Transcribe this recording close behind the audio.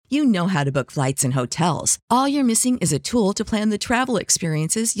You know how to book flights and hotels. All you're missing is a tool to plan the travel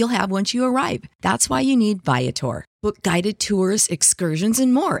experiences you'll have once you arrive. That's why you need Viator. Book guided tours, excursions,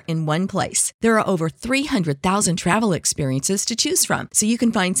 and more in one place. There are over 300,000 travel experiences to choose from, so you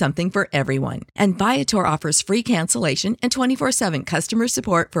can find something for everyone. And Viator offers free cancellation and 24/7 customer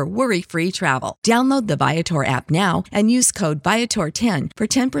support for worry-free travel. Download the Viator app now and use code Viator10 for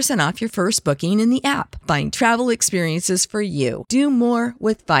 10% off your first booking in the app. Find travel experiences for you. Do more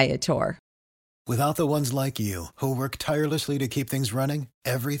with Viator. Without the ones like you, who work tirelessly to keep things running,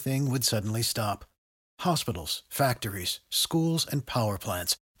 everything would suddenly stop. Hospitals, factories, schools, and power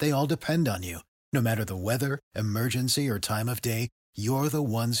plants, they all depend on you. No matter the weather, emergency, or time of day, you're the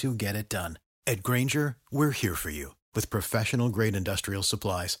ones who get it done. At Grainger, we're here for you with professional-grade industrial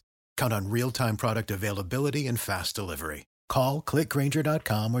supplies. Count on real-time product availability and fast delivery. Call, click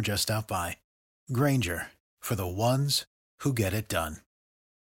Grainger.com, or just stop by. Grainger, for the ones who get it done.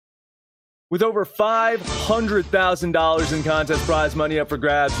 With over $500,000 in contest prize money up for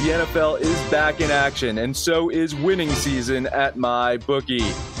grabs, the NFL is back in action, and so is winning season at MyBookie.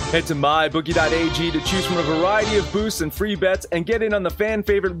 Head to mybookie.ag to choose from a variety of boosts and free bets and get in on the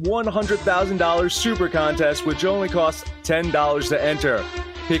fan-favorite $100,000 Super Contest, which only costs $10 to enter.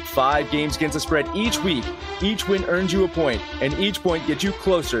 Pick 5 games against the spread each week. Each win earns you a point, and each point gets you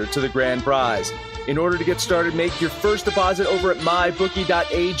closer to the grand prize. In order to get started, make your first deposit over at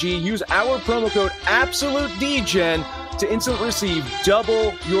mybookie.ag. Use our promo code AbsoluteDGen to instantly receive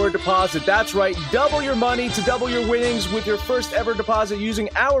double your deposit. That's right, double your money to double your winnings with your first ever deposit using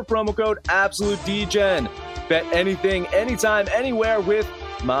our promo code AbsoluteDGen. Bet anything, anytime, anywhere with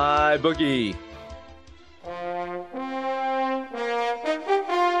MyBookie.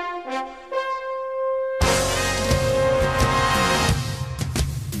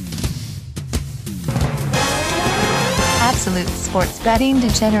 Absolute sports betting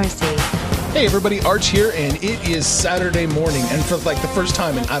degeneracy. Hey everybody, Arch here, and it is Saturday morning, and for like the first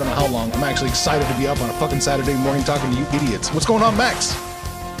time in I don't know how long, I'm actually excited to be up on a fucking Saturday morning talking to you idiots. What's going on, Max?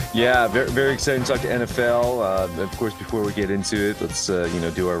 Yeah, very, very excited to talk to NFL. Of course, before we get into it, let's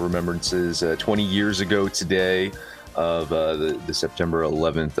do our remembrances. 20 years ago today of the September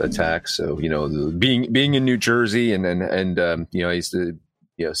 11th attack. So being in New Jersey, and I used to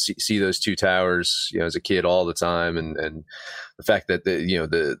see those two towers, as a kid all the time, and the fact that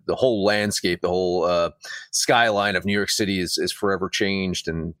the whole landscape, the whole skyline of New York City is forever changed,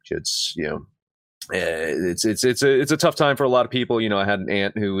 and it's a tough time for a lot of people. I had an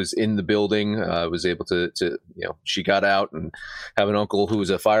aunt who was in the building, was able to she got out, and have an uncle who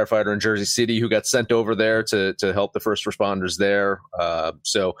was a firefighter in Jersey City who got sent over there to help the first responders there.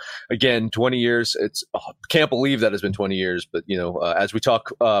 So again, 20 years, can't believe that has been 20 years, but as we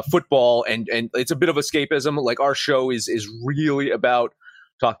talk football, and it's a bit of escapism, like our show is really about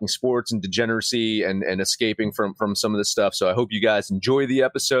talking sports and degeneracy and escaping from some of this stuff. So I hope you guys enjoy the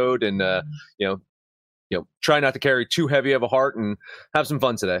episode, and try not to carry too heavy of a heart, and have some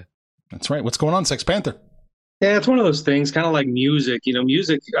fun today. That's right. What's going on, Sex Panther? Yeah, it's one of those things, kind of like music.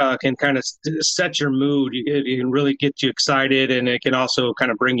 Music can kind of set your mood. It can really get you excited, and it can also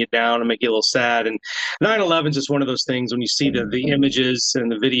kind of bring you down and make you a little sad. And 9/11 is just one of those things when you see the images and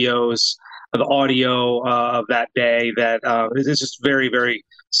the videos, the audio of that day, that it's just very, very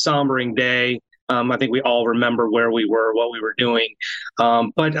sombering day. I think we all remember where we were, what we were doing.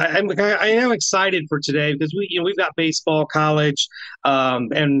 But I am excited for today because we've got baseball, college,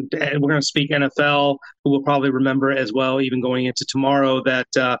 and we're going to speak NFL, who will probably remember as well, even going into tomorrow, that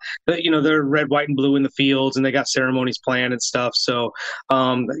they're red, white, and blue in the fields, and they got ceremonies planned and stuff. So,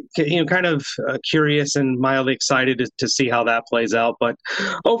 kind of curious and mildly excited to see how that plays out. But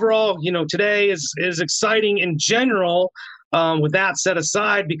overall, today is exciting in general. With that set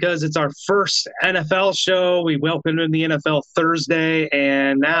aside, because it's our first NFL show, we welcome in the NFL Thursday,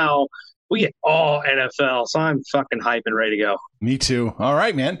 and now we get all NFL. So I'm fucking hyped and ready to go. Me too. All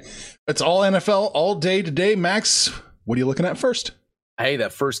right, man. It's all NFL all day today. Max, what are you looking at first? Hey,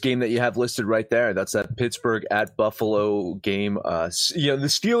 that first game that you have listed right there, that's that Pittsburgh at Buffalo game. The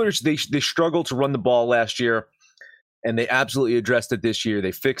Steelers, they struggled to run the ball last year, and they absolutely addressed it this year.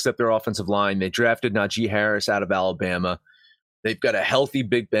 They fixed up their offensive line. They drafted Najee Harris out of Alabama. They've got a healthy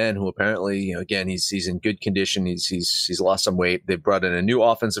Big Ben, who apparently, again, he's in good condition. He's lost some weight. They've brought in a new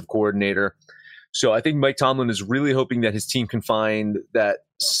offensive coordinator. So I think Mike Tomlin is really hoping that his team can find that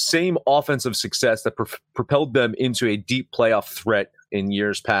same offensive success that propelled them into a deep playoff threat in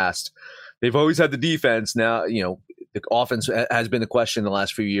years past. They've always had the defense. Now, the offense has been the question the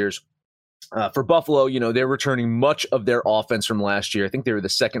last few years. For Buffalo, they're returning much of their offense from last year. I think they were the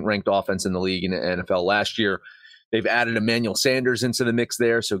second-ranked offense in the league in the NFL last year. They've added Emmanuel Sanders into the mix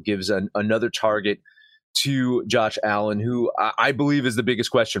there, so it gives another target to Josh Allen, who I believe is the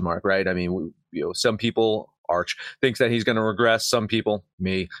biggest question mark, right? I mean, some people, Arch, thinks that he's going to regress. Some people,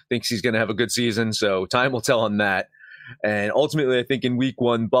 me, thinks he's going to have a good season. So time will tell on that. And ultimately, I think in week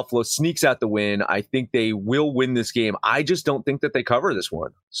 1, Buffalo sneaks out the win. I think they will win this game. I just don't think that they cover this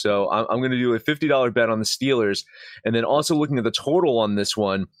one. So I'm going to do a $50 bet on the Steelers. And then also looking at the total on this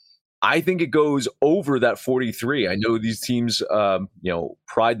one, I think it goes over that 43. I know these teams,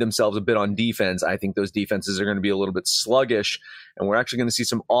 pride themselves a bit on defense. I think those defenses are going to be a little bit sluggish, and we're actually going to see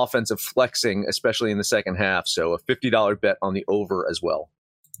some offensive flexing, especially in the second half. So a $50 bet on the over as well.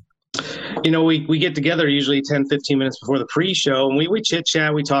 We get together usually 10, 15 minutes before the pre-show, and we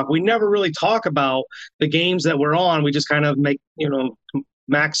chit-chat, we talk. We never really talk about the games that we're on. We just kind of make,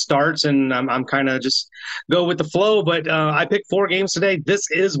 Max starts, and I'm kind of just go with the flow. But I picked 4 games today. This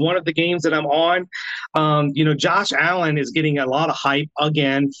is one of the games that I'm on. Josh Allen is getting a lot of hype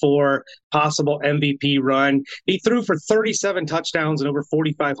again for possible MVP run. He threw for 37 touchdowns and over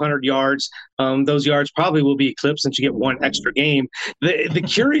 4,500 yards. Those yards probably will be eclipsed since you get one extra game. The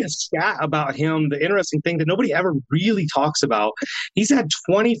curious stat about him, the interesting thing that nobody ever really talks about, he's had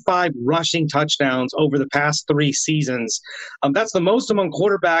 25 rushing touchdowns over the past 3 seasons. That's the most among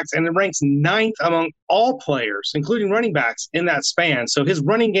quarterbacks, and it ranks 9th among all players, including running backs, in that span. So his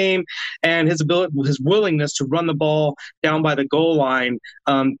running game and his willingness to run the ball down by the goal line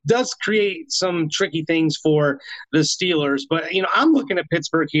does create some tricky things for the Steelers. But, I'm looking at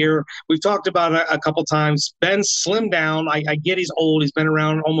Pittsburgh here. We've talked about it a couple times. Ben's slimmed down. I get he's old. He's been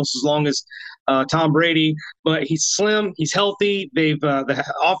around almost as long as Tom Brady, but he's slim. He's healthy. The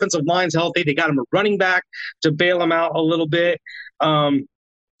offensive line's healthy. They got him a running back to bail him out a little bit.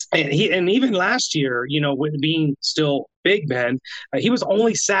 And even last year, with being still Big Ben, he was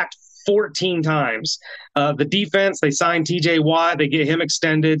only sacked 14 times. The defense, they signed TJ Watt, they get him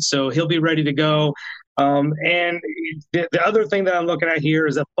extended, so he'll be ready to go. And the other thing that I'm looking at here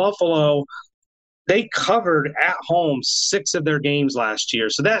is that Buffalo, they covered at home 6 of their games last year.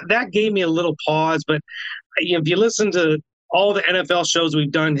 So that gave me a little pause. But if you listen to all the NFL shows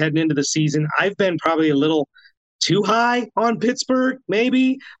we've done heading into the season, I've been probably a little too high on Pittsburgh,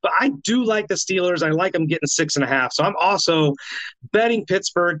 maybe, but I do like the Steelers. I like them getting 6.5. So I'm also betting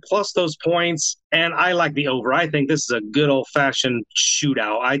Pittsburgh plus those points, and I like the over. I think this is a good old-fashioned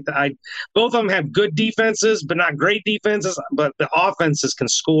shootout. I both of them have good defenses, but not great defenses, but the offenses can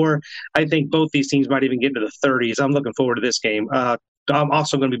score. I think both these teams might even get into the 30s. I'm looking forward to this game. I'm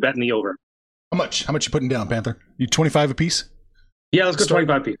also going to be betting the over. How much you putting down, Panther? You 25 apiece? Yeah, let's go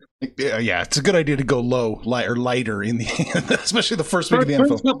 25 people. Yeah, it's a good idea to go lighter in the especially the first week of the NFL.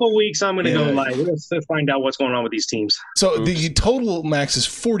 First couple of weeks, I'm going to go light. Let's find out what's going on with these teams. So the total, Max, is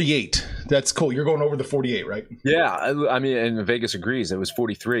 48. That's cool. You're going over the 48, right? Yeah, I mean, and Vegas agrees. It was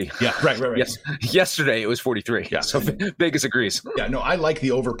 43. Yeah, right. Yes, yesterday it was 43. Yeah, so Vegas agrees. Yeah, no, I like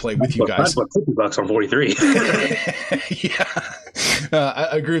the overplay with you guys. That's what $50 on 43. Yeah,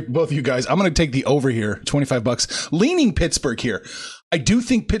 I agree with both of you guys. I'm going to take the over here, $25, leaning Pittsburgh here. I do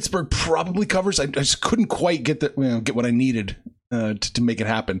think Pittsburgh probably covers. I just couldn't quite get what I needed to make it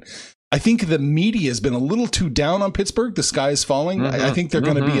happen. I think the media has been a little too down on Pittsburgh. The sky is falling. Mm-hmm. I think they're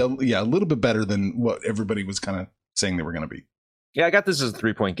going to be a little bit better than what everybody was kind of saying they were going to be. Yeah, I got this as a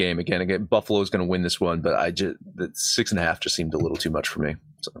 3-point game. Again, Buffalo is going to win this one, but the 6.5 just seemed a little too much for me.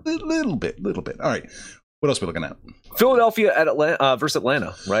 So. A little bit. All right. What else are we looking at? Philadelphia at Atlanta versus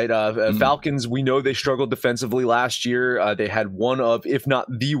Atlanta, right? Falcons, we know they struggled defensively last year. They had one of, if not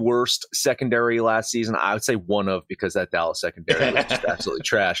the worst secondary last season. I would say one of, because that Dallas secondary was just absolutely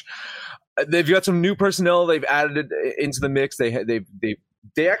trash. They've got some new personnel. They've added it into the mix.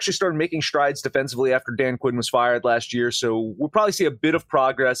 They actually started making strides defensively after Dan Quinn was fired last year. So we'll probably see a bit of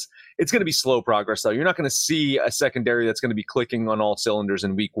progress. It's going to be slow progress, though. You're not going to see a secondary that's going to be clicking on all cylinders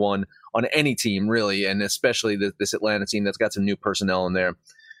in week 1 on any team, really, and especially this Atlanta team that's got some new personnel in there.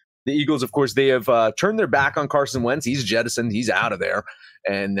 The Eagles, of course, they have turned their back on Carson Wentz. He's jettisoned. He's out of there.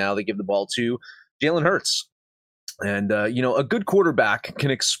 And now they give the ball to Jalen Hurts. And, a good quarterback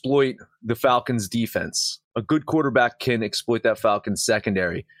can exploit the Falcons' defense. A good quarterback can exploit that Falcons'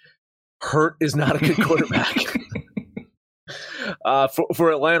 secondary. Hurt is not a good quarterback.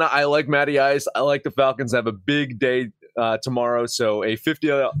 For Atlanta, I like Matty Ice. I like the Falcons have a big day tomorrow. So a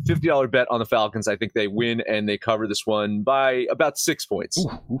 $50 bet on the Falcons. I think they win and they cover this one by about 6 points.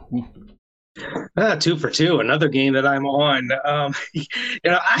 2 for 2, another game that I'm on.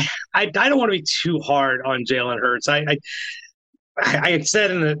 I don't want to be too hard on Jalen Hurts. I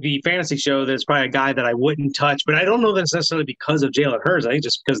said in the fantasy show that it's probably a guy that I wouldn't touch, but I don't know that it's necessarily because of Jalen Hurts. I think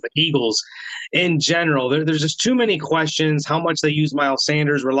just because the Eagles in general, there's just too many questions. How much they use Miles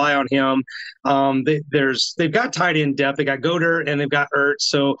Sanders, rely on him. They've got tight end depth. They got Goddard and they've got Ertz,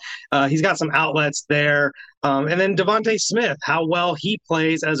 so he's got some outlets there. And then Devontae Smith, how well he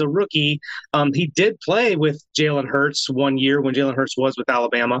plays as a rookie. He did play with Jalen Hurts one year when Jalen Hurts was with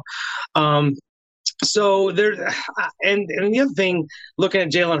Alabama. So there, and the other thing, looking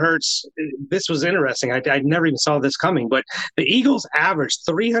at Jalen Hurts, this was interesting. I never even saw this coming, but the Eagles averaged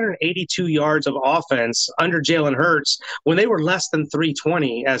 382 yards of offense under Jalen Hurts when they were less than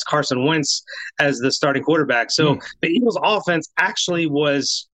 320 as Carson Wentz as the starting quarterback. So the Eagles offense actually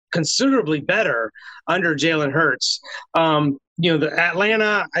was considerably better under Jalen Hurts. The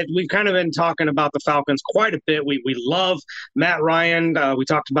Atlanta, we've kind of been talking about the Falcons quite a bit. We love Matt Ryan. We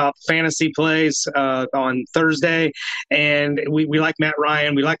talked about fantasy plays on Thursday, and we like Matt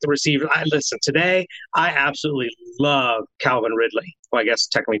Ryan. We like the receiver. Today, I absolutely love Calvin Ridley. Well, I guess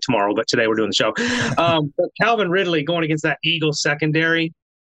technically tomorrow, but today we're doing the show. But Calvin Ridley going against that Eagles secondary.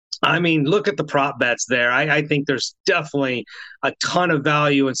 I mean, look at the prop bets there. I think there's definitely a ton of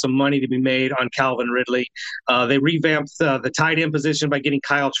value and some money to be made on Calvin Ridley. They revamped the tight end position by getting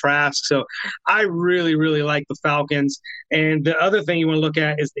Kyle Trask. So I really, really like the Falcons. And the other thing you want to look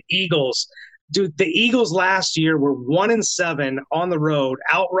at is the Eagles. Dude, the Eagles last year were 1-7 on the road,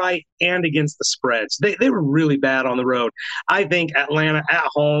 outright and against the spreads. They were really bad on the road. I think Atlanta at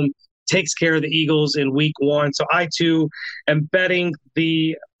home takes care of the Eagles in week 1. So I, too, am betting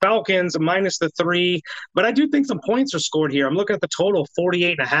the Falcons minus the 3. But I do think some points are scored here. I'm looking at the total,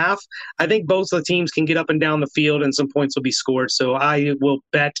 48.5. I think both of the teams can get up and down the field, and some points will be scored. So I will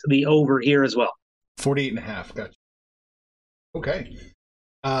bet the over here as well. 48.5. Gotcha. Okay.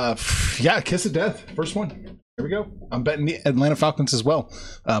 Kiss of death. First one. Here we go. I'm betting the Atlanta Falcons as well.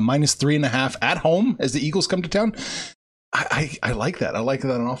 Minus 3.5 at home as the Eagles come to town. I like that. I like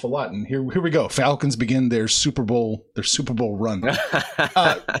that an awful lot. And here we go. Falcons begin their Super Bowl run.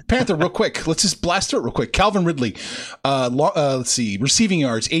 Panther, real quick. Let's just blast through it real quick. Calvin Ridley. Let's see. Receiving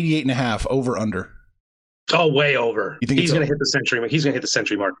yards, 88.5. Over under. Oh, way over. You think he's going to hit the century? He's going to hit the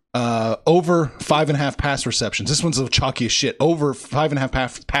century mark. Over 5.5 pass receptions. This one's the chalkiest shit. Over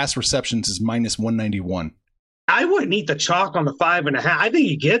 5.5 pass receptions is minus 191. I wouldn't eat the chalk on the 5.5. I think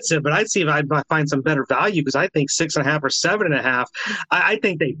he gets it, but I'd see if I find some better value because I think 6.5 or 7.5. I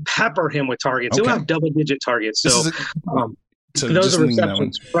think they pepper him with targets. Okay. He'll have double-digit targets. So those are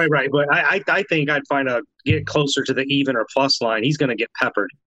receptions. Right. But I think I'd get closer to the even or plus line. He's going to get peppered.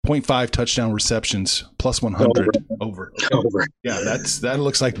 0.5 touchdown receptions, plus 100. Over. Okay. Over. Yeah, that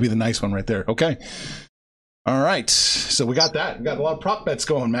looks like to be the nice one right there. Okay. All right. So we got that. We got a lot of prop bets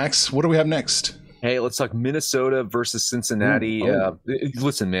going, Max. What do we have next? Hey, let's talk Minnesota versus Cincinnati.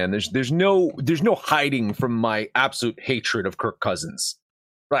 Listen, man, there's no hiding from my absolute hatred of Kirk Cousins.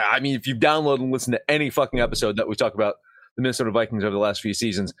 Right? I mean, if you've downloaded and listened to any fucking episode that we talk about the Minnesota Vikings over the last few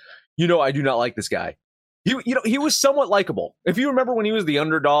seasons, I do not like this guy. He was somewhat likable. If you remember when he was the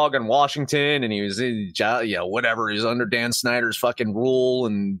underdog in Washington and he was whatever, he was under Dan Snyder's fucking rule,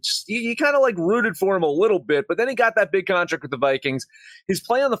 and you kind of like rooted for him a little bit, but then he got that big contract with the Vikings. His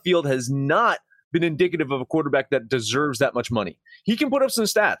play on the field has not been indicative of a quarterback that deserves that much money. He can put up some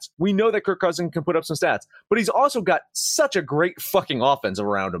stats. We know that Kirk Cousins can put up some stats, but he's also got such a great fucking offense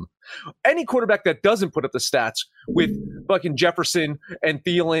around him. Any quarterback that doesn't put up the stats with fucking Jefferson and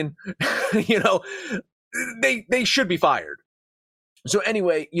Thielen, they should be fired. So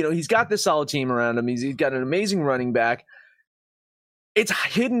anyway, he's got this solid team around him. He's got an amazing running back. It's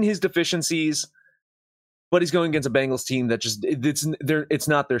hidden his deficiencies, but he's going against a Bengals team that it's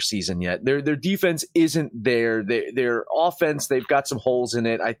not their season yet. Their defense isn't there. Their offense, they've got some holes in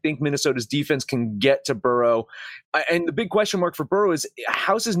it. I think Minnesota's defense can get to Burrow. And the big question mark for Burrow is,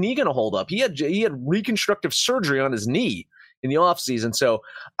 how's his knee going to hold up? He had reconstructive surgery on his knee in the offseason. So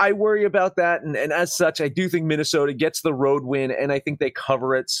I worry about that. And as such, I do think Minnesota gets the road win, and I think they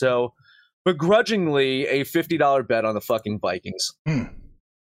cover it. So begrudgingly, a $50 bet on the fucking Vikings.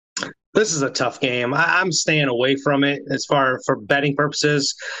 This is a tough game. I'm staying away from it as far for betting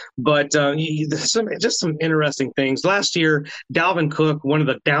purposes, but some interesting things. Last year, Dalvin Cook, one of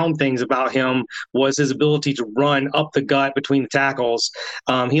the down things about him was his ability to run up the gut between the tackles.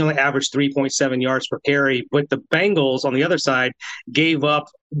 He only averaged 3.7 yards per carry, but the Bengals on the other side gave up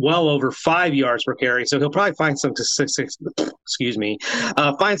well over 5 yards per carry. So he'll probably find some success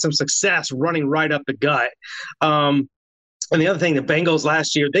running right up the gut. And the other thing, the Bengals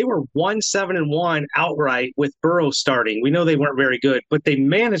last year, they were 1-7-1 outright with Burrow starting. We know they weren't very good, but they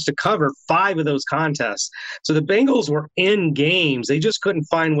managed to cover 5 of those contests. So the Bengals were in games. They just couldn't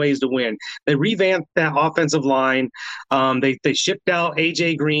find ways to win. They revamped that offensive line. They shipped out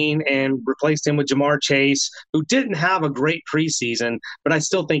A.J. Green and replaced him with Jamar Chase, who didn't have a great preseason, but I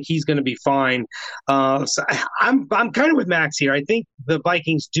still think he's going to be fine. So I'm kind of with Max here. I think the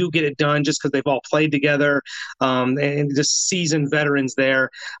Vikings do get it done just because they've all played together and just seasoned veterans there,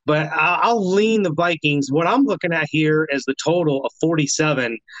 but I'll lean the Vikings. What I'm looking at here is the total of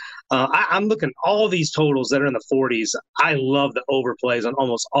 47. I'm looking at all these totals that are in the 40s. I love the overplays on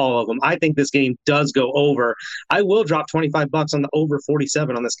almost all of them. I think this game does go over. I will drop $25 on the over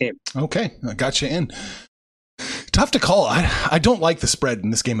 47 on this game. Okay, I got you in. Tough to call. I don't like the spread in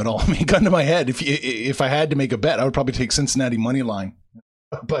this game at all. I mean, gun to my head, if I had to make a bet, I would probably take Cincinnati money line.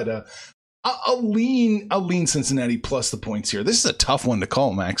 But I'll lean Cincinnati plus the points here. This is a tough one to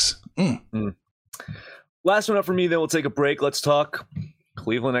call, Max. Last one up for me, then we'll take a break. Let's talk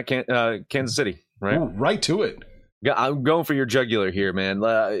Cleveland at Kansas City, right? Ooh, right to it. Yeah, I'm going for your jugular here, man.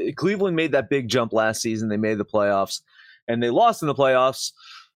 Cleveland made that big jump last season. They made the playoffs, and they lost in the playoffs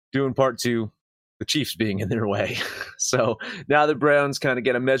due in part to the Chiefs being in their way. So now the Browns kind of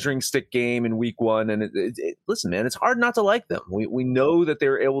get a measuring stick game in week 1. And listen, man, it's hard not to like them. We know that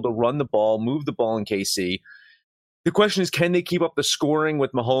they're able to run the ball, move the ball in KC. The question is, can they keep up the scoring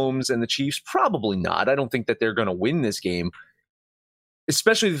with Mahomes and the Chiefs? Probably not. I don't think that they're going to win this game,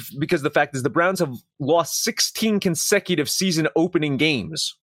 especially because the fact is the Browns have lost 16 consecutive season opening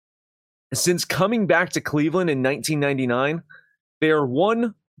games. Since coming back to Cleveland in 1999, they are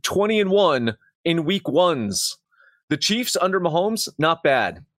 1-20-1 in week 1s. The Chiefs under Mahomes, not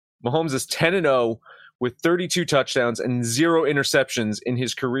bad. Mahomes is 10-0 with 32 touchdowns and 0 interceptions in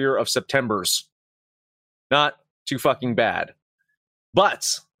his career of Septembers. Not too fucking bad.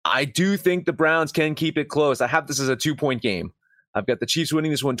 But I do think the Browns can keep it close. I have this as a 2-point game. I've got the Chiefs winning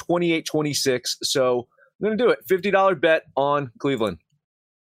this one 28-26. So I'm going to do it. $50 bet on Cleveland.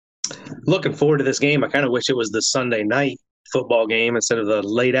 Looking forward to this game. I kind of wish it was the Sunday night football game instead of the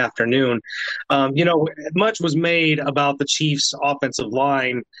late afternoon. Much was made about the Chiefs' offensive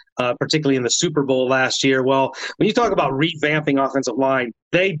line, particularly in the Super Bowl last year. Well, when you talk about revamping offensive line,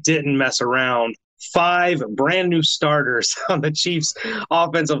 they didn't mess around. 5 brand new starters on the Chiefs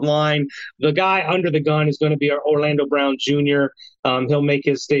offensive line. The guy under the gun is going to be Orlando Brown Jr. He'll make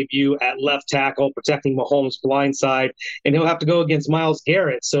his debut at left tackle, protecting Mahomes' blind side, and he'll have to go against Myles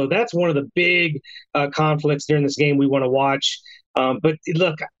Garrett. So that's one of the big conflicts during this game we want to watch. But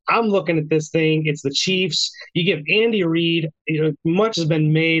look, I'm looking at this thing. It's the Chiefs. You give Andy Reid, much has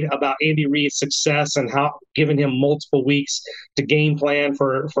been made about Andy Reid's success and how giving him multiple weeks to game plan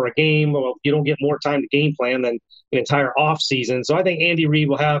for a game. Well, you don't get more time to game plan than an entire offseason. So I think Andy Reid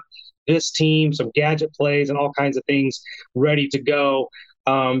will have this team, some gadget plays and all kinds of things ready to go.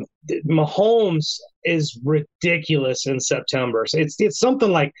 Mahomes is ridiculous in September. So it's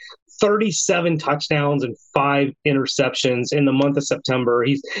something like 37 touchdowns and 5 interceptions in the month of September.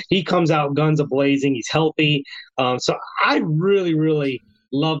 He comes out guns a-blazing. He's healthy. So I really, really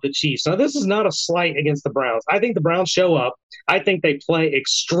love the Chiefs. Now, this is not a slight against the Browns. I think the Browns show up. I think they play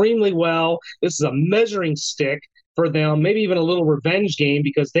extremely well. This is a measuring stick for them, maybe even a little revenge game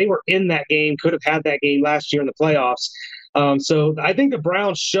because they were in that game, could have had that game last year in the playoffs. So I think the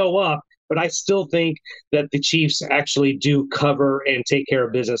Browns show up. But I still think that the Chiefs actually do cover and take care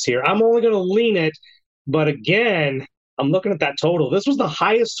of business here. I'm only going to lean it, but again, I'm looking at that total. This was the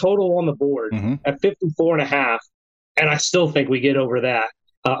highest total on the board at 54.5, and I still think we get over that.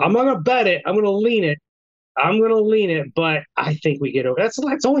 I'm not going to bet it. I'm going to lean it. But I think we get over. That's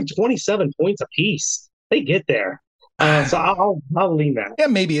only 27 points apiece. They get there. So I'll lean that. Yeah,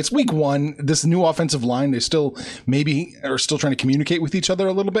 maybe it's week 1. This new offensive line, they still maybe are still trying to communicate with each other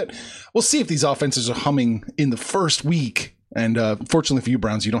a little bit. We'll see if these offenses are humming in the first week. And fortunately for you,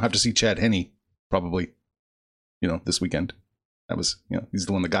 Browns, you don't have to see Chad Henne probably, this weekend. That was, he's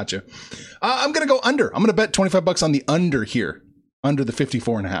the one that got you. I'm going to go under. I'm going to bet $25 on the under here, under the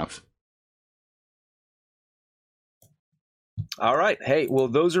 54.5. All right. Hey, well,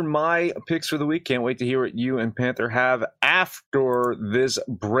 those are my picks for the week. Can't wait to hear what you and Panther have after this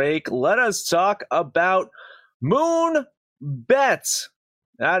break. Let us talk about Moon Bets.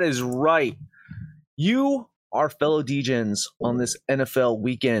 That is right. You, our fellow DJs on this NFL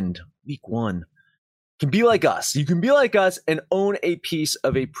weekend, week 1, can be like us. You can be like us and own a piece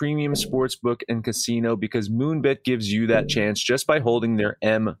of a premium sportsbook and casino because Moonbet gives you that chance just by holding their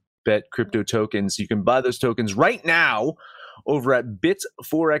MBet crypto tokens. You can buy those tokens right now over at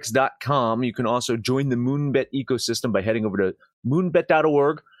bitforex.com. You can also join the Moonbet ecosystem by heading over to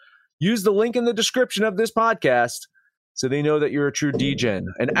moonbet.org. Use the link in the description of this podcast so they know that you're a true DGen,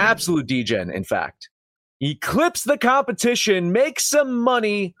 an absolute DGen, in fact. Eclipse the competition, make some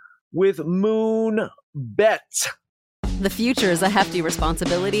money with Moonbet. The future is a hefty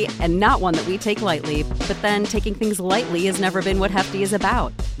responsibility and not one that we take lightly. But then taking things lightly has never been what Hefty is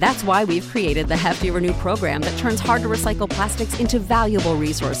about. That's why we've created the Hefty Renew program that turns hard-to-recycle plastics into valuable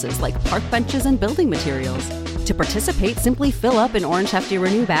resources like park benches and building materials. To participate, simply fill up an orange Hefty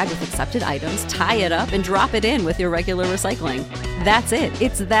Renew bag with accepted items, tie it up, and drop it in with your regular recycling. That's it.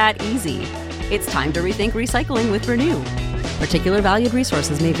 It's that easy. It's time to rethink recycling with Renew. Particular valued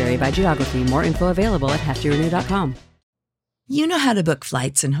resources may vary by geography. More info available at heftyrenew.com. You know how to book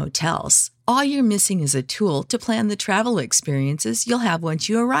flights and hotels. All you're missing is a tool to plan the travel experiences you'll have once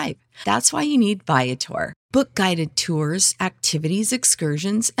you arrive. That's why you need Viator. Book guided tours, activities,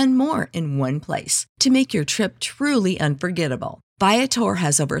 excursions, and more in one place to make your trip truly unforgettable. Viator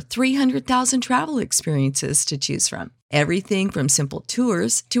has over 300,000 travel experiences to choose from. Everything from simple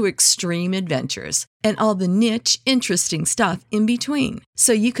tours to extreme adventures and all the niche, interesting stuff in between.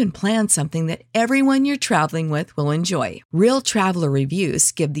 So you can plan something that everyone you're traveling with will enjoy. Real traveler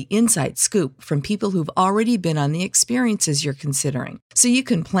reviews give the inside scoop from people who've already been on the experiences you're considering. So you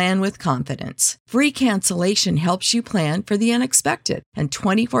can plan with confidence. Free cancellation helps you plan for the unexpected. And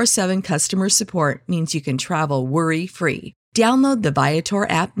 24/7 customer support means you can travel worry-free. Download the Viator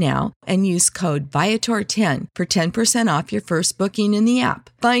app now and use code Viator10 for 10% off your first booking in the app.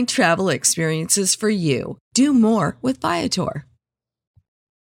 Find travel experiences for you. Do more with Viator.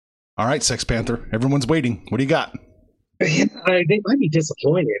 All right, Sex Panther. Everyone's waiting. What do you got? They might be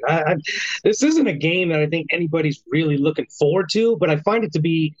disappointed. This isn't a game that I think anybody's really looking forward to, but I find it to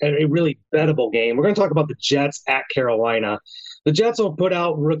be a really bettable game. We're going to talk about the Jets at Carolina. The Jets will put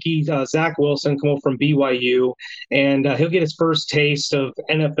out rookie Zach Wilson, come over from BYU, and he'll get his first taste of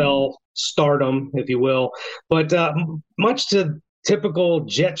NFL stardom, if you will. But much to typical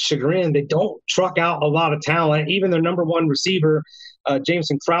Jets chagrin, they don't truck out a lot of talent. Even their number one receiver,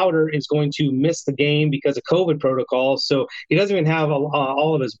 Jameson Crowder, is going to miss the game because of COVID protocols, so he doesn't even have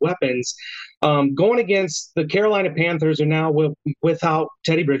all of his weapons. Going against the Carolina Panthers are now without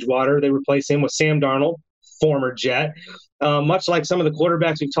Teddy Bridgewater. They replace him with Sam Darnold, former Jet. Much like some of the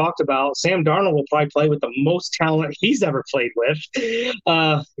quarterbacks we've talked about, Sam Darnold will probably play with the most talent he's ever played with.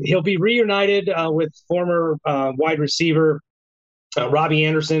 He'll be reunited with former wide receiver Robbie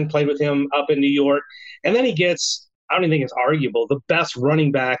Anderson, played with him up in New York. And then he gets, I don't even think it's arguable, the best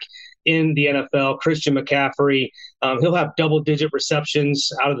running back in the NFL, Christian McCaffrey. He'll have double-digit receptions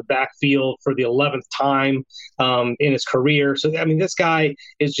out of the backfield for the 11th time in his career. So, I mean, this guy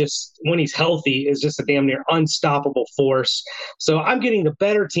is just, when he's healthy, is just a damn near unstoppable force. So I'm getting the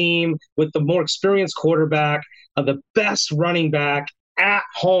better team with the more experienced quarterback, the best running back at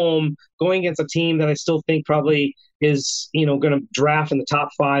home, going against a team that I still think probably is, going to draft in the top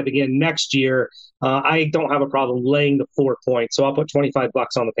 5 again next year. I don't have a problem laying the 4 points, so I'll put $25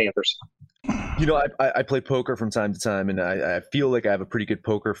 on the Panthers. I play poker from time to time, and I feel like I have a pretty good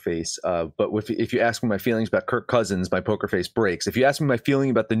poker face. But if you ask me my feelings about Kirk Cousins, my poker face breaks. If you ask me my feeling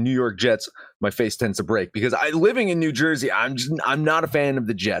about the New York Jets, my face tends to break because living in New Jersey, I'm not a fan of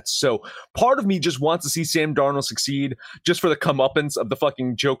the Jets. So part of me just wants to see Sam Darnold succeed just for the comeuppance of the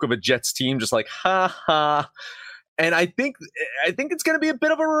fucking joke of a Jets team, just like ha ha. And I think it's going to be a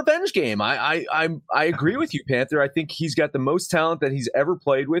bit of a revenge game. I agree with you, Panther. I think he's got the most talent that he's ever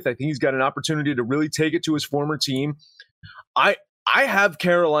played with. I think he's got an opportunity to really take it to his former team. I have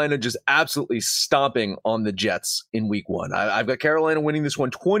Carolina just absolutely stomping on the Jets in week 1. I've got Carolina winning this one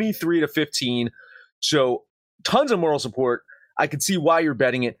 23-15. So tons of moral support. I can see why you're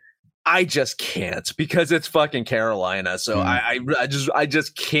betting it. I just can't because it's fucking Carolina. So I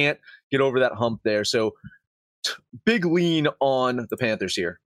just can't get over that hump there. So big lean on the Panthers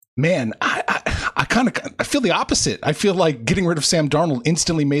here. Man, I feel the opposite. I feel like getting rid of Sam Darnold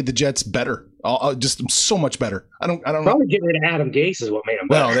instantly made the Jets better. Just so much better. I don't probably getting rid of Adam Gase is what made him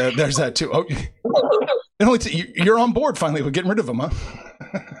better. Well, there's that too. Oh, you're on board finally with getting rid of him, huh?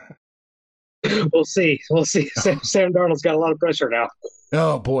 We'll see. Sam Darnold's got a lot of pressure now.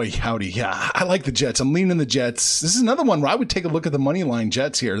 Oh boy, howdy. Yeah, I like the Jets. I'm leaning the Jets. This is another one where I would take a look at the money line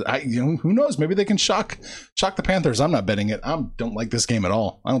Jets here. Who knows? Maybe they can shock the Panthers. I'm not betting it. I don't like this game at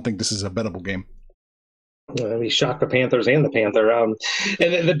all. I don't think this is a bettable game. We shocked the Panthers and the Panther. And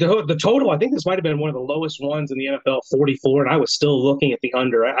the total, I think this might have been one of the lowest ones in the NFL, 44, and I was still looking at the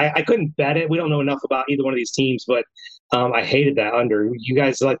under. I couldn't bet it. We don't know enough about either one of these teams, but I hated that under. You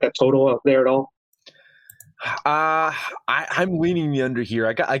guys like that total up there at all? I'm leaning the under here.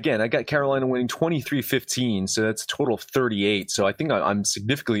 I got Carolina winning 23-15, so that's a total of 38. So I think I'm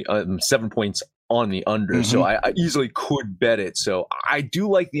significantly 7 points on the under. So I easily could bet it. So I do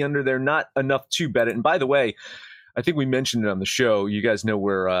like the under there, not enough to bet it. And by the way, I think we mentioned it on the show. You guys know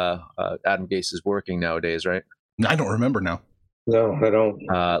where Adam Gase is working nowadays, right? I don't remember now. No, I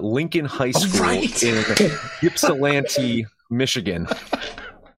don't. Lincoln High School in Ypsilanti, Michigan.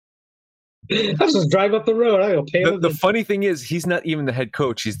 I just drive up the road. I go pay the funny thing is, he's not even the head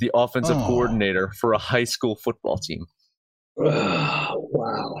coach. He's the offensive coordinator for a high school football team. Oh,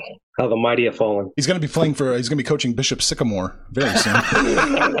 wow. How the mighty have fallen. He's going to be he's going to be coaching Bishop Sycamore very soon.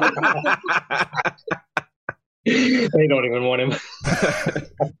 They don't even want him.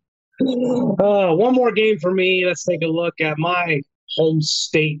 One more game for me. Let's take a look at my home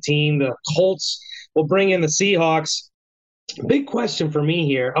state team. The Colts will bring in the Seahawks. Big question for me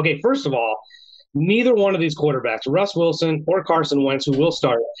here. Okay, first of all, neither one of these quarterbacks, Russ Wilson or Carson Wentz, who will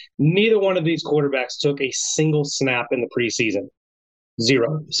start, neither one of these quarterbacks took a single snap in the preseason.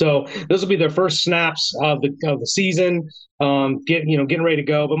 0. So this will be their first snaps of the season, getting ready to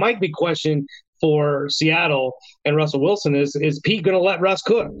go. But my big question for Seattle and Russell Wilson is Pete going to let Russ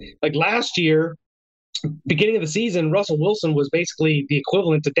cook? Like last year, beginning of the season, Russell Wilson was basically the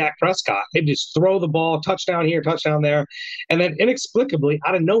equivalent to Dak Prescott. They'd just throw the ball, touchdown here, touchdown there. And then inexplicably,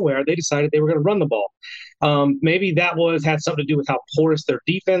 out of nowhere, they decided they were going to run the ball. Maybe that had something to do with how porous their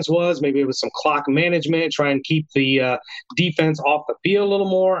defense was. Maybe it was some clock management, try and keep the defense off the field a little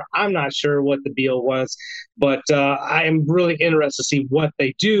more. I'm not sure what the deal was, but I am really interested to see what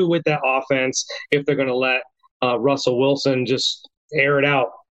they do with that offense if they're going to let Russell Wilson just air it out.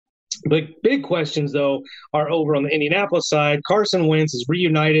 But big questions, though, are over on the Indianapolis side. Carson Wentz is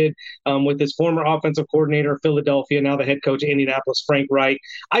reunited with his former offensive coordinator of Philadelphia, now the head coach of Indianapolis, Frank Reich.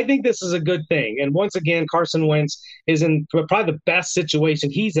 I think this is a good thing. And once again, Carson Wentz is in probably the best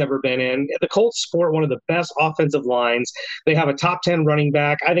situation he's ever been in. The Colts sport one of the best offensive lines. They have a top 10 running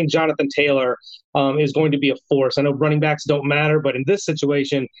back. I think Jonathan Taylor is going to be a force. I know running backs don't matter, but in this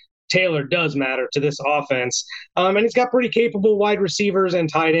situation, Taylor does matter to this offense. And he's got pretty capable wide receivers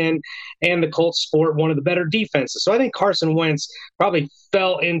and tight end, and the Colts sport one of the better defenses. So I think Carson Wentz probably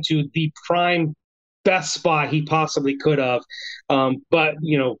fell into the prime best spot he possibly could have. But,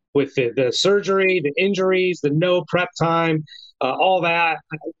 with the surgery, the injuries, the no prep time, all that,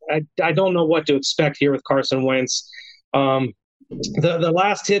 I don't know what to expect here with Carson Wentz. The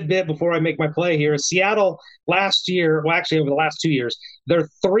last tidbit before I make my play here is Seattle last year, well, actually over the last 2 years, they're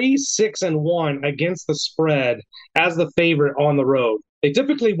 3-6-1 against the spread as the favorite on the road. They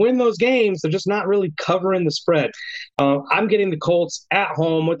typically win those games. They're just not really covering the spread. I'm getting the Colts at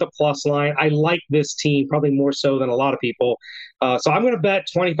home with the plus line. I like this team probably more so than a lot of people. So I'm going to bet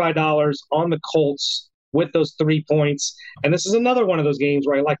 $25 on the Colts with those 3 points. And this is another one of those games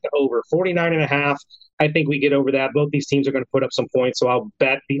where I like the over 49.5. I think we get over that. Both these teams are going to put up some points, so I'll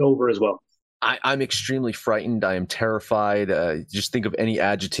bet the over as well. I'm extremely frightened. I am terrified. Just think of any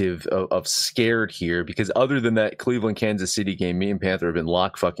adjective of scared here, because other than that Cleveland, Kansas City game, me and Panther have been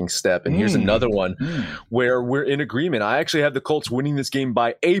lock fucking step. And here's another one where we're in agreement. I actually have the Colts winning this game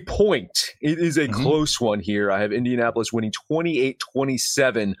by a point. It is a close one here. I have Indianapolis winning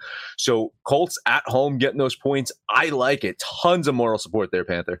 28-27. So Colts at home getting those points. I like it. Tons of moral support there,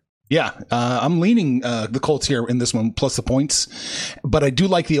 Panther. Yeah, I'm leaning the Colts here in this one, plus the points. But I do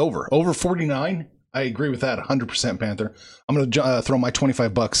like the over. Over 49, I agree with that 100%, Panther. I'm going to throw my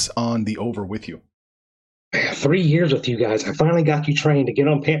 $25 on the over with you. 3 years with you guys. I finally got you trained to get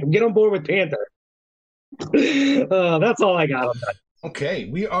on board with Panther. That's all I got on that. Okay,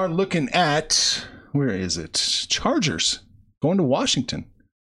 we are looking at, where is it? Chargers going to Washington.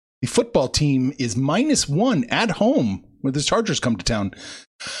 The football team is -1 at home when the Chargers come to town.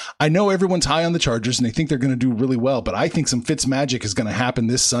 I know everyone's high on the Chargers and they think they're going to do really well, but I think some Fitz magic is going to happen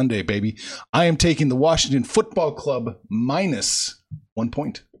this Sunday, baby. I am taking the Washington Football Club -1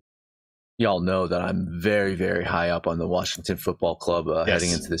 point. Y'all know that I'm very, very high up on the Washington Football Club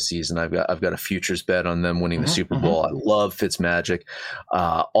heading into the season. I've got a futures bet on them winning the Super Bowl. I love Fitzmagic.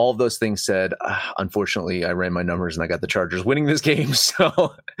 All of those things said, unfortunately, I ran my numbers and I got the Chargers winning this game.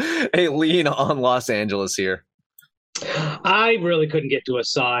 So, hey, lean on Los Angeles here. I really couldn't get to a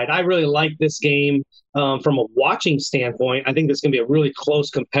side. I really like this game from a watching standpoint. I think this is going to be a really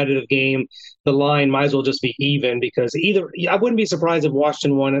close, competitive game. The line might as well just be even, because I wouldn't be surprised if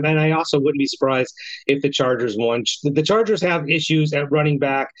Washington won, and I also wouldn't be surprised if the Chargers won. The Chargers have issues at running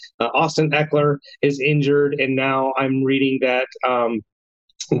back. Austin Eckler is injured, and now I'm reading that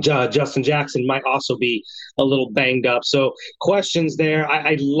Justin Jackson might also be a little banged up. So questions there.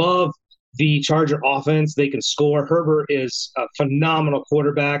 I love the Charger offense. They can score. Herbert is a phenomenal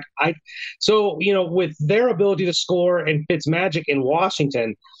quarterback. So with their ability to score and Fitzmagic in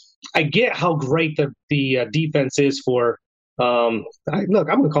Washington, I get how great the defense is for. I'm going to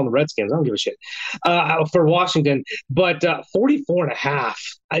call them the Redskins. I don't give a shit for Washington, but 44.5.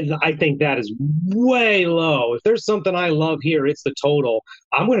 I think that is way low. If there's something I love here, it's the total.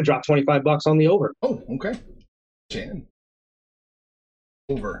 I'm going to drop $25 on the over. Oh, okay. Jan.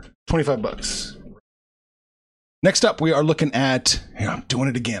 Over $25. Next up, we are looking at, I'm doing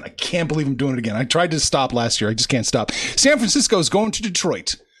it again. I can't believe I'm doing it again. I tried to stop last year. I just can't stop. San Francisco is going to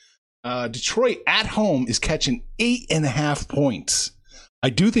Detroit. Detroit at home is catching 8.5 points. I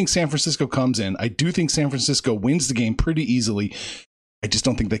do think San Francisco comes in. I do think San Francisco wins the game pretty easily. I just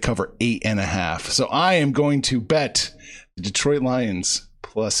don't think they cover 8.5. So I am going to bet the Detroit Lions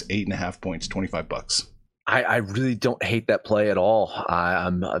plus 8.5 points, $25. I really don't hate that play at all.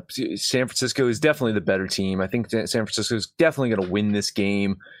 San Francisco is definitely the better team. I think San Francisco is definitely going to win this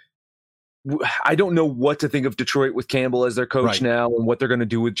game. I don't know what to think of Detroit with Campbell as their coach now and what they're going to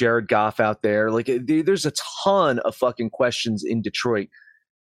do with Jared Goff out there. Like, there's a ton of fucking questions in Detroit,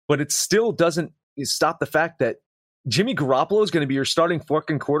 but it still doesn't stop the fact that Jimmy Garoppolo is going to be your starting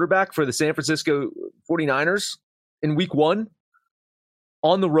fucking quarterback for the San Francisco 49ers in week 1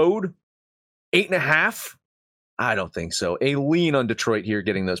 on the road. 8.5. I don't think so. A lean on Detroit here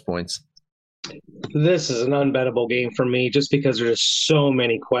getting those points. This is an unbettable game for me just because there's so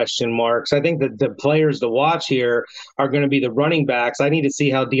many question marks. I think that the players to watch here are going to be the running backs. I need to see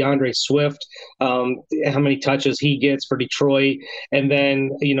how DeAndre Swift, how many touches he gets for Detroit. And then,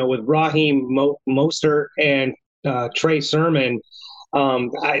 with Raheem Mostert and Trey Sermon,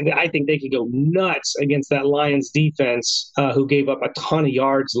 I think they could go nuts against that Lions defense, who gave up a ton of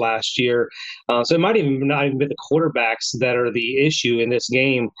yards last year. So it might not even be the quarterbacks that are the issue in this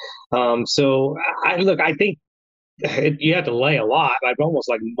game. So I think you have to lay a lot. I'd almost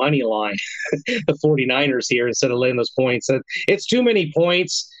like money line the 49ers here instead of laying those points. It's too many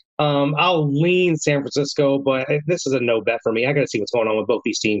points. I'll lean San Francisco, but this is a no bet for me. I got to see what's going on with both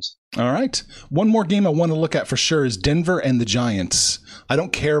these teams. All right. One more game I want to look at for sure is Denver and the Giants. I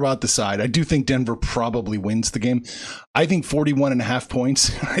don't care about the side. I do think Denver probably wins the game. I think 41.5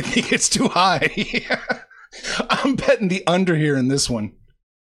 points. I think it's too high. I'm betting the under here in this one.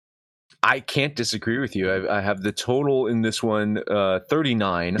 I can't disagree with you. I have the total in this one,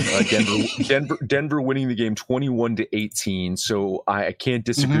 39. Denver winning the game 21-18. So I can't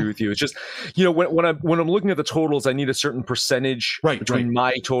disagree with you. It's just, when I'm looking at the totals, I need a certain percentage between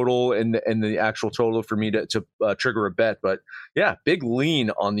my total and the actual total for me to trigger a bet. But yeah, big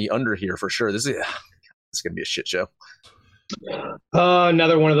lean on the under here for sure. This is going to be a shit show.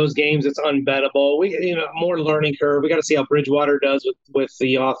 Another one of those games that's unbettable. More learning curve. We got to see how Bridgewater does with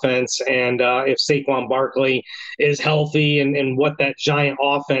the offense, and if Saquon Barkley is healthy, and what that giant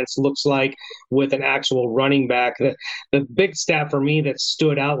offense looks like with an actual running back. The big stat for me that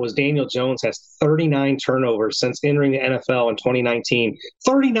stood out was Daniel Jones has 39 turnovers since entering the NFL in 2019.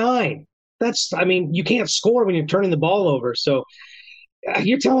 39. You can't score when you're turning the ball over. So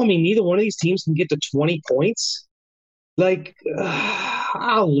you're telling me neither one of these teams can get to 20 points?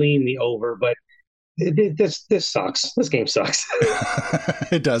 I'll lean the over, but this sucks. This game sucks.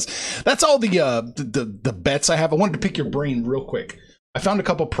 It does. That's all the bets I have. I wanted to pick your brain real quick. I found a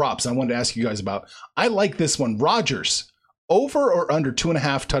couple props I wanted to ask you guys about. I like this one. Rodgers, over or under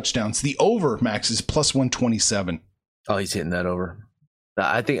 2.5 touchdowns. The over, Max, is plus 127. Oh, he's hitting that over.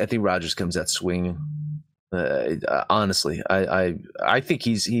 I think Rodgers comes that swing. Honestly, I think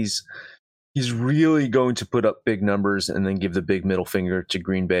he's really going to put up big numbers and then give the big middle finger to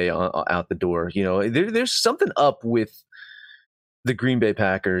Green Bay out the door. There's something up with the Green Bay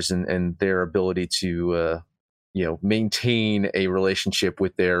Packers and their ability to, maintain a relationship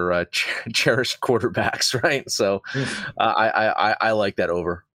with their cherished quarterbacks, right? So I like that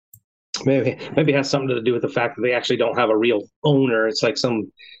over. Maybe it has something to do with the fact that they actually don't have a real owner. It's like some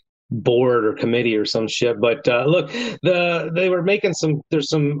board or committee or some shit. But look, they were making there's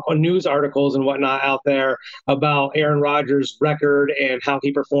some news articles and whatnot out there about Aaron Rodgers' record and how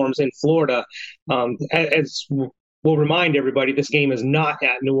he performs in Florida. As we'll remind everybody, this game is not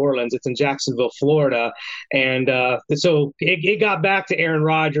at New Orleans. It's in Jacksonville, Florida. And so it got back to Aaron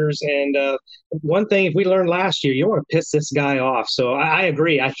Rodgers. And one thing, if we learned last year, you don't want to piss this guy off. So I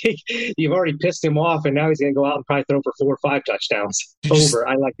agree. I think you've already pissed him off, and now he's going to go out and probably throw for 4 or 5 touchdowns. Over.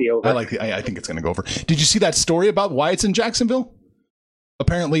 I like the over. I think it's going to go over. Did you see that story about why it's in Jacksonville?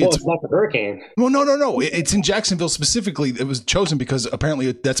 Apparently it's not the hurricane. Well, no. It's in Jacksonville specifically. It was chosen because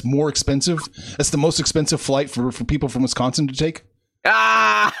apparently that's more expensive. That's the most expensive flight for people from Wisconsin to take.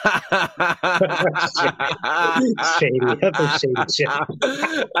 Ah! Shady. That's a shady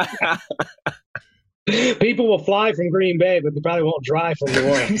shit. People will fly from Green Bay, but they probably won't drive from New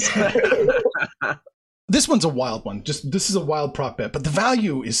Orleans. This one's a wild one. This is a wild prop bet, but the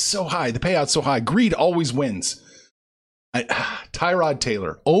value is so high. The payout's so high. Greed always wins. Tyrod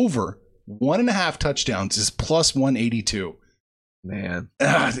Taylor over 1.5 touchdowns is plus 182. Man.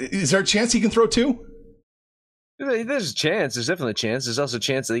 Is there a chance he can throw 2? There's a chance. There's definitely a chance. There's also a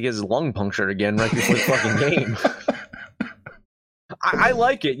chance that he gets his lung punctured again right before the fucking game. I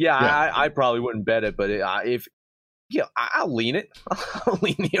like it. Yeah. I probably wouldn't bet it, but I'll lean it. I'll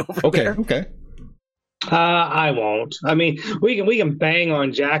lean the over there. Okay. I won't. I mean, we can bang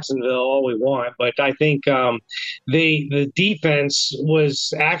on Jacksonville all we want, but I think the defense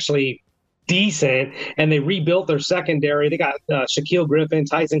was actually decent, and they rebuilt their secondary. They got Shaquille Griffin,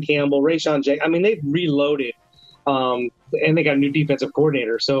 Tyson Campbell, Rayshon Jake. I mean, they've reloaded, and they got a new defensive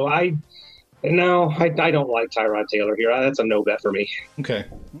coordinator. So I don't like Tyrod Taylor here. That's a no bet for me. Okay.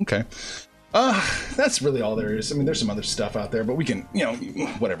 That's really all there is. I mean, there's some other stuff out there, but we can,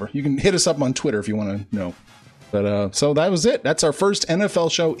 whatever. You can hit us up on Twitter if you want to know. But so that was it. That's our first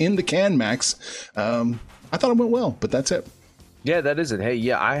NFL show in the can, Max. I thought it went well, but that's it. Yeah, that is it. Hey,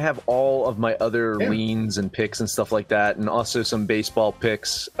 yeah, I have all of my other leans and picks and stuff like that, and also some baseball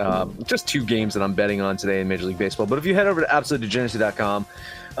picks. Just 2 games that I'm betting on today in Major League Baseball. But if you head over to absolutedegeneracy.com,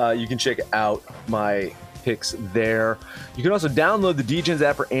 you can check out my picks there. You can also download the DGens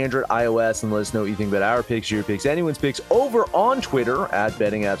app for Android, iOS, and let us know what you think about our picks, your picks, anyone's picks over on Twitter at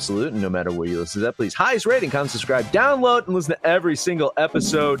Betting Absolute. And no matter where you listen to that, please highest rating, comment, subscribe, download, and listen to every single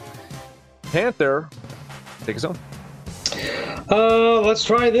episode. Panther, take us home. Let's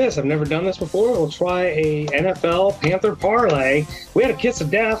try this. I've never done this before. We'll try a NFL Panther parlay. We had a kiss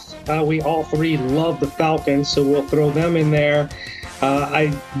of death. We all 3 love the Falcons, so we'll throw them in there.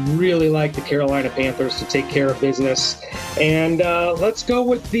 I really like the Carolina Panthers to take care of business. And let's go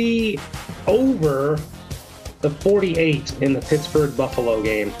with the over the 48 in the Pittsburgh-Buffalo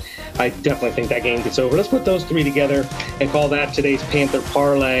game. I definitely think that game gets over. Let's put those 3 together and call that today's Panther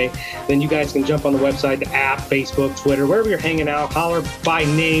Parlay. Then you guys can jump on the website, the app, Facebook, Twitter, wherever you're hanging out. Holler by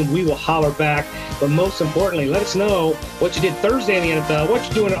name. We will holler back. But most importantly, let us know what you did Thursday in the NFL, what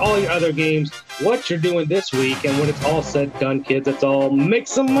you're doing in all your other games, what you're doing this week. And when it's all said and done, kids, it's all make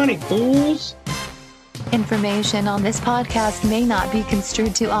some money, fools. Information on this podcast may not be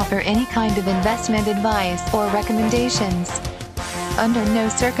construed to offer any kind of investment advice or recommendations. Under no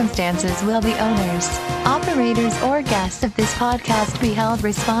circumstances will the owners, operators, or guests of this podcast be held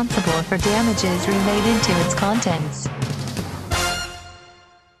responsible for damages related to its contents.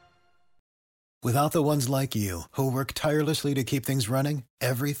 Without the ones like you, who work tirelessly to keep things running,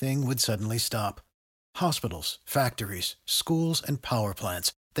 everything would suddenly stop. Hospitals, factories, schools, and power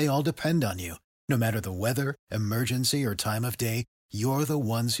plants, they all depend on you. No matter the weather, emergency, or time of day, you're the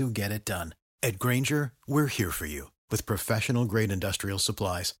ones who get it done. At Grainger, we're here for you with professional-grade industrial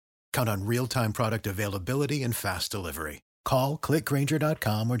supplies. Count on real-time product availability and fast delivery. Call, click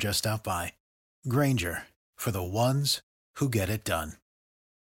Grainger.com, or just stop by. Grainger, for the ones who get it done.